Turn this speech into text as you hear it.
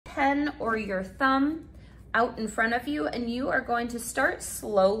pen or your thumb out in front of you, and you are going to start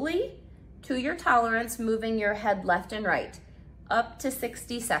slowly to your tolerance, moving your head left and right, up to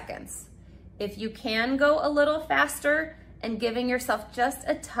 60 seconds. If you can go a little faster and giving yourself just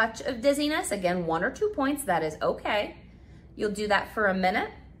a touch of dizziness, again, 1 or 2 points, that is okay. You'll do that for a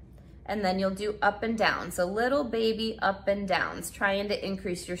minute, and then you'll do up and down. So little baby up and downs, trying to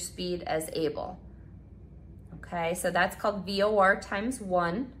increase your speed as able. Okay, so that's called VOR times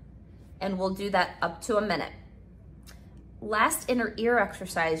 1, and we'll do that up to a minute. Last inner ear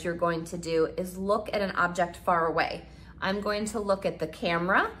exercise you're going to do is look at an object far away. I'm going to look at the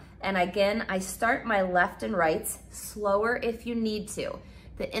camera, and again, I start my left and rights, slower if you need to.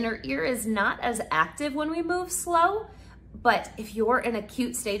 The inner ear is not as active when we move slow, but if you're in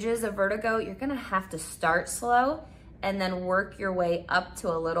acute stages of vertigo, you're gonna have to start slow and then work your way up to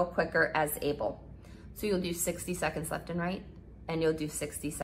a little quicker as able. So you'll do 60 seconds left and right, and you'll do 60 seconds.